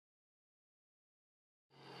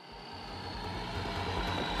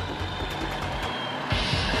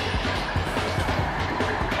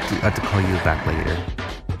I have to call you back later.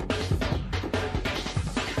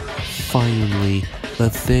 Finally, the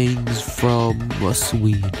things from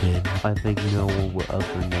Sweden. I think no one will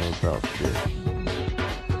ever know about this.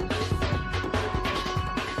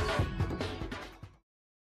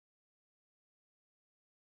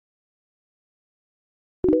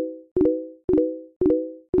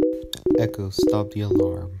 Echo, stop the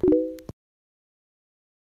alarm.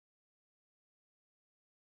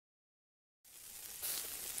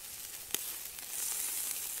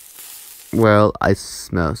 Well, I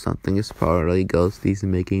smell something. It's probably Ghosty's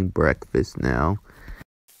making breakfast now.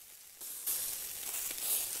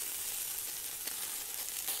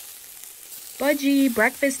 Budgey,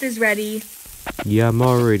 breakfast is ready. Yeah, I'm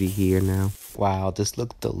already here now. Wow, this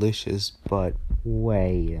looks delicious, but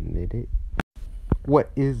wait a minute.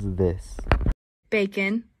 What is this?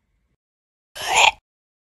 Bacon.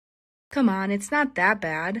 Come on, it's not that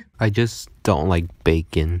bad. I just don't like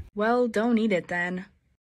bacon. Well, don't eat it then.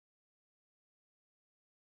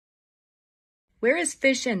 Where is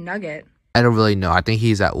Phish and Nugget? I don't really know. I think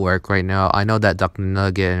he's at work right now. I know that Dr.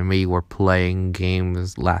 Nugget and me were playing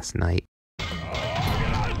games last night.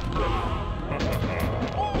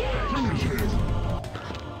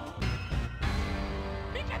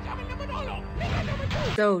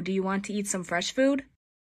 So, do you want to eat some fresh food?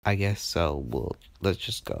 I guess so. Well, let's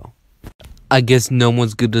just go. I guess no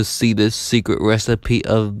one's gonna see the secret recipe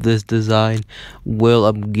of this design. Well,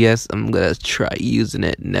 I guess I'm gonna try using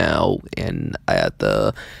it now. And I have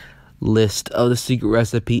the list of the secret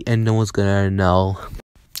recipe and no one's gonna know.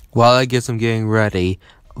 Well, I guess I'm getting ready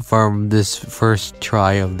from this first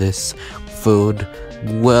try of this food.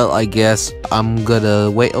 Well, I guess I'm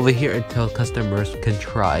gonna wait over here until customers can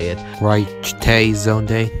try it. Right,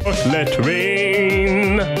 Zonde? Let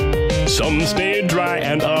rain. Some stay dry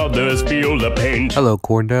and others feel the pain. Hello,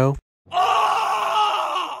 Kordell.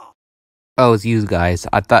 Oh, it's you guys.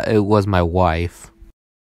 I thought it was my wife.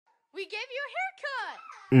 We gave you a haircut!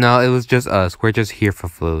 No, it was just us. We're just here for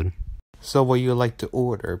food. So what you like to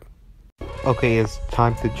order? Okay, it's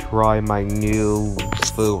time to try my new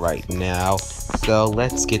food right now. So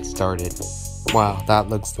let's get started. Wow, that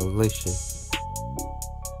looks delicious.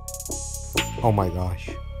 Oh my gosh.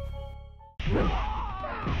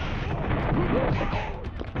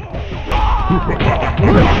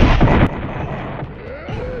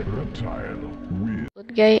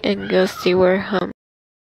 Budgey and Ghosty were home.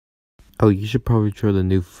 Oh, you should probably try the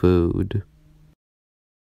new food.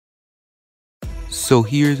 So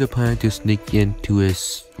here's a plan to sneak into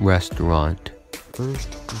his restaurant.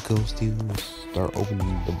 First, Ghosty will start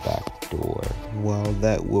opening the back door. Well,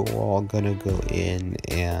 that we're all gonna go in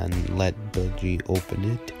and let Budgey open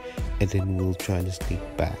it, and then we'll try to sneak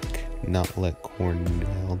back, not let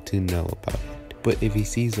Kordell to know about it. But if he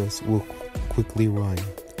sees us, we'll quickly run.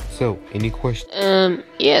 So, any questions?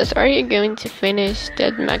 Yes, are you going to finish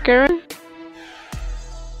that macaron?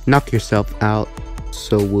 Knock yourself out.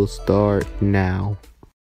 So we'll start now.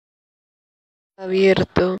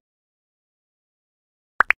 Abierto.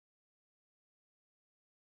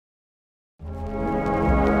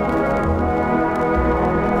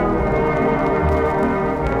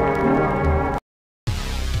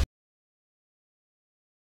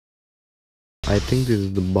 I think this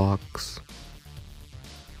is the box.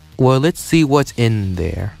 Well, let's see what's in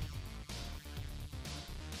there.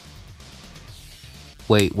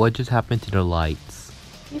 Wait, what just happened to the lights?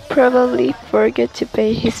 He probably forgot to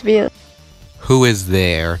pay his bill. Who is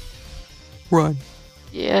there? Run.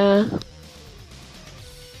 Yeah.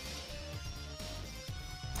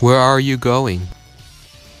 Where are you going?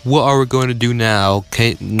 What are we going to do now?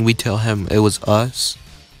 Can we tell him it was us?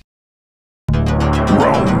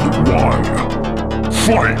 Round one.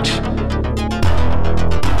 Fight!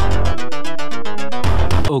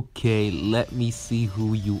 Okay, let me see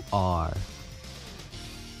who you are.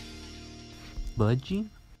 Budgey?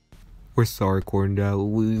 We're sorry, Kordell.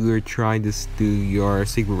 We were trying to steal your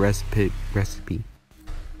secret recipe.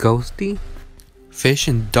 Ghosty? Phish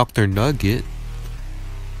and Dr. Nugget?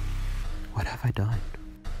 What have I done?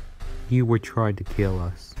 You were trying to kill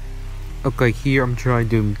us. Okay, here I'm trying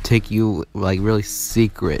to take you like really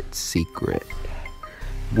secret.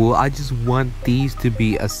 Well, I just want these to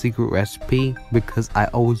be a secret recipe because I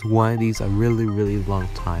always wanted these a really long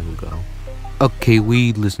time ago. Okay,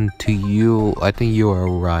 we listened to you. I think you are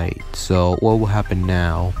right. So what will happen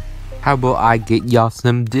now? How about I get y'all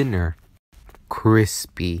some dinner?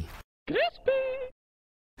 Crispy.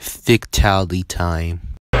 Fatality time.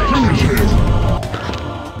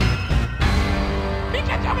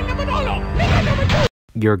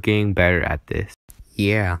 You're getting better at this.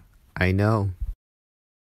 Yeah, I know.